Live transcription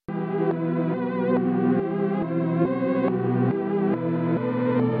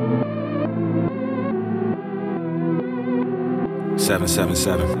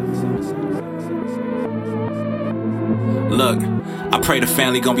777. Look, I pray the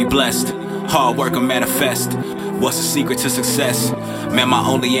family gon' be blessed. Hard work and manifest. What's the secret to success? Man, my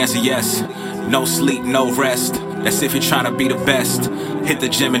only answer, yes. No sleep, no rest. That's if you're trying to be the best. Hit the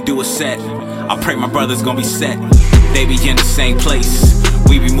gym and do a set. I pray my brothers gon' be set. They be in the same place.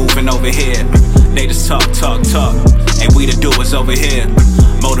 We be moving over here. They just talk. And we the doers over here.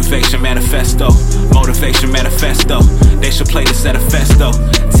 Motivation manifesto. Motivation manifesto. They should play this at a festo.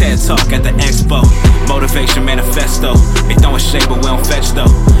 TED Talk at the expo. Motivation manifesto. They throwing shade but we don't fetch though.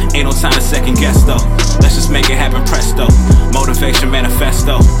 Ain't no time to second guess though. Let's just make it happen presto. Motivation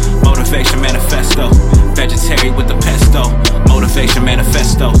manifesto. Motivation manifesto. Vegetarian with the pesto. Motivation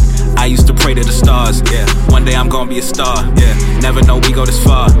manifesto. I used to pray to the stars, yeah. One day I'm gonna be a star, yeah. Never know we go this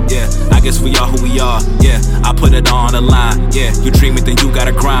far, yeah. I guess we are who we are, yeah. I put it on the line, yeah. You dream it, then you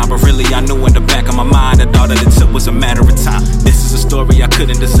gotta grind. But really I knew in the back of my mind that all that it took was a matter of time. This is a story I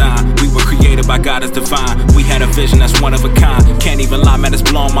couldn't design. We were created by God as divine. We had a vision that's one of a kind. Can't even lie, man, it's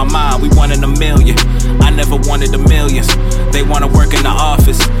blowing my mind. We wanted a million, I never wanted the millions. They wanna work in the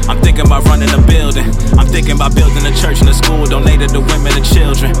office, I'm thinking about running a building. I'm thinking about building a church and a school donated to women and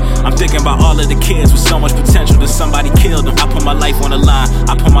children. I'm thinking about all of the kids with so much potential that somebody killed them. I put my life on the line,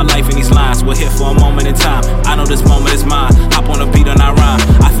 I put my life in these lines. We're here for a moment in time, I know this moment is mine. Hop on a beat and I rhyme,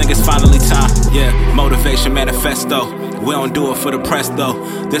 I think it's finally time, yeah. Motivation manifesto. We don't do it for the press though.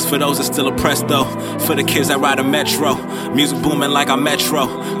 This for those that still oppressed though. For the kids that ride a metro. Music booming like I'm Metro.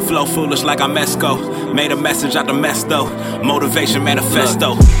 Flow foolish like I'm Esco. Made a message out the mess though. Motivation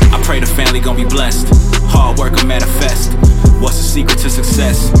manifesto. I pray the family gon' be blessed. Hard work and manifest. What's the secret to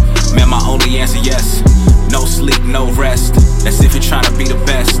success? Man, my only answer, yes. No sleep, no rest. That's if you're trying to be the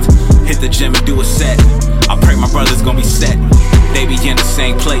best. Hit the gym and do a set. I pray my brothers gon' be set. They be in the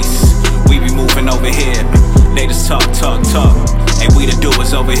same place. We be moving over here. They just talk. And we the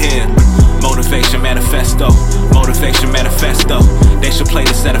doers over here. Motivation manifesto. Motivation manifesto. They should play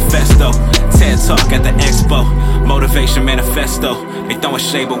this at a festo. TED Talk at the expo. Motivation manifesto. They throwing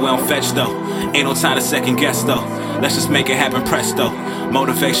shade but we don't fetch though. Ain't no time to second guess though. Let's just make it happen presto.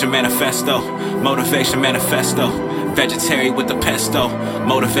 Motivation manifesto. Motivation manifesto. Vegetarian with the pesto.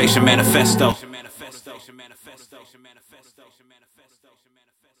 Motivation manifesto.